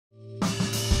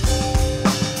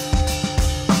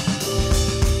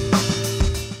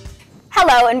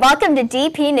Hello and welcome to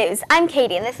DP News. I'm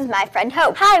Katie and this is my friend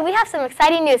Hope. Hi, we have some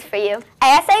exciting news for you.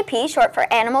 ASAP, short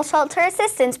for Animal Shelter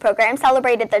Assistance Program,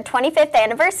 celebrated their 25th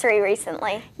anniversary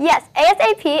recently. Yes,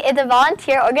 ASAP is a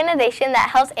volunteer organization that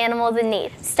helps animals in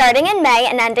need. Starting in May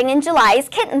and ending in July is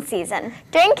kitten season.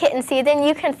 During kitten season,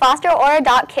 you can foster or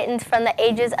adopt kittens from the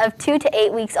ages of 2 to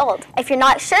 8 weeks old. If you're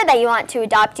not sure that you want to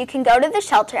adopt, you can go to the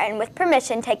shelter and with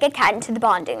permission take a cat into the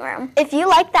bonding room. If you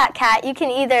like that cat, you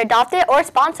can either adopt it or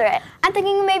sponsor it. I'm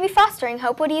thinking of maybe fostering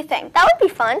Hope. What do you think? That would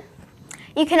be fun.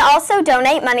 You can also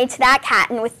donate money to that cat,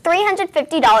 and with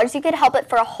 $350, you could help it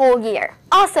for a whole year.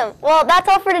 Awesome. Well, that's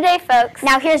all for today, folks.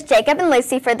 Now here's Jacob and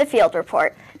Lucy for the field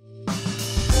report.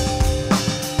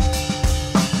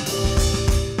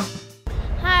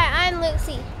 Hi, I'm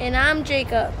Lucy. And I'm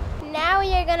Jacob. Now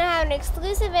we are going to have an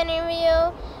exclusive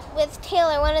interview with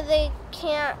Taylor, one of the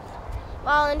camp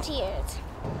volunteers.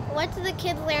 What do the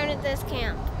kids learn at this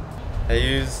camp? I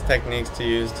use techniques to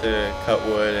use to cut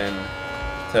wood and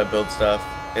to build stuff.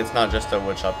 It's not just a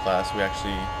woodshop class.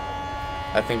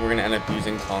 I think we're going to end up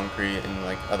using concrete and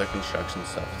like other construction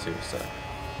stuff too. So,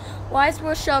 why is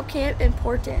woodshop camp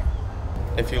important?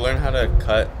 if you learn how to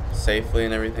cut safely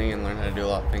and everything and learn how to do a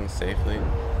lot of things safely, it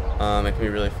can be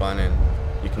really fun and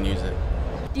you can use it.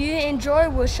 Do you enjoy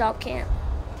woodshop camp?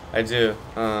 I do.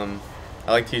 I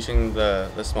like teaching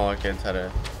the smaller kids how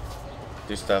to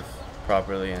do stuff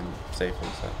properly and safely.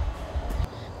 So,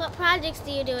 What projects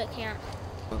do you do at camp?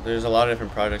 there's a lot of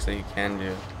different projects that you can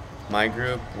do. My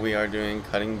group, we are doing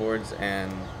cutting boards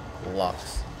and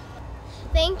locks.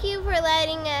 Thank you for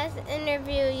letting us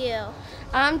interview you.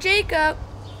 I'm Jacob.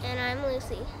 And I'm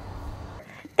Lucy.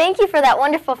 Thank you for that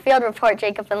wonderful field report,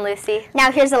 Jacob and Lucy.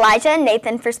 Now here's Elijah and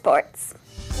Nathan for sports.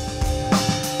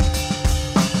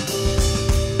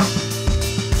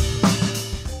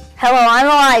 Hello, I'm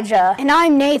Elijah. And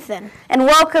I'm Nathan. And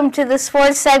welcome to the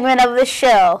sports segment of the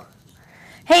show.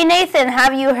 Hey Nathan,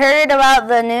 have you heard about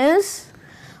the news?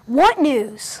 What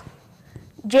news?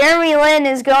 Jeremy Lin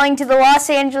is going to the Los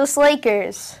Angeles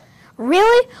Lakers.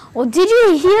 Really? Well, did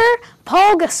you hear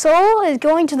Paul Gasol is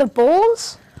going to the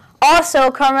Bulls? Also,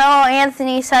 Carmelo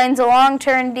Anthony signs a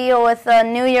long-term deal with the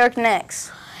New York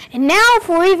Knicks. And now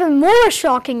for even more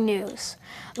shocking news.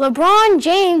 LeBron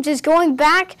James is going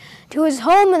back to his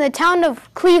home in the town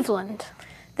of Cleveland.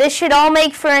 This should all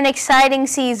make for an exciting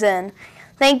season.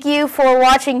 Thank you for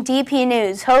watching DP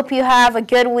News. Hope you have a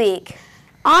good week.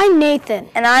 I'm Nathan.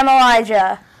 And I'm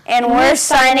Elijah. And we're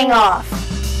signing off.